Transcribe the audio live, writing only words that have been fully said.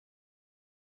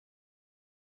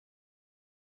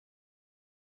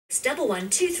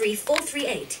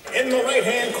11234338. In the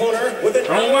right-hand corner with an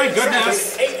Oh my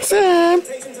goodness. Sam!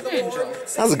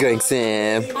 How's it going,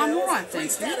 Sam? I'm alright,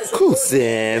 thanks. Cool,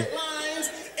 Sam.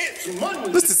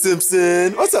 Mr.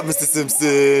 Simpson. What's up, Mr.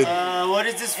 Simpson? What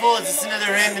is this for? Is this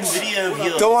another random video of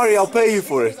yours? Don't worry, I'll pay you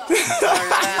for it.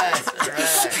 Alright.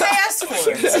 Pay us for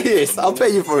it. Yes, I'll pay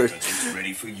you for it.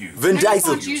 Vin We can't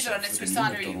Diesel. use it unless we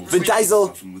sign a Vin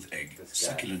Diesel.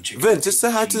 Vin, just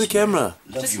say hi to the camera.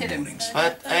 Just hit him.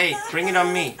 But, hey, bring it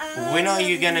on me. When are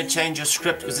you gonna change your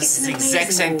script? Because this is the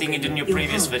exact same thing you did in your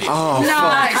previous video. Oh,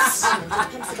 Nice.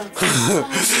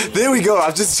 there we go.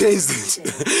 I've just changed it.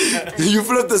 You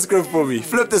flip the script for me.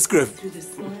 Flip the script.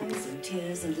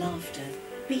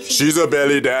 She's a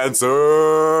belly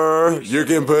dancer. You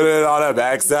can put it on her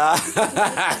backside.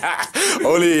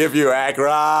 Only if you act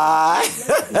right.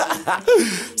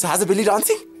 So how's the belly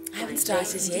dancing? I haven't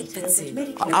started yet, but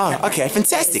soon. Oh, okay.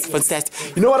 Fantastic. Fantastic.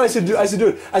 You know what I should do? I should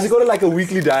go to like a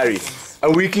weekly diary. A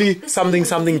weekly something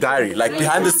diary. Like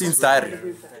behind the scenes diary.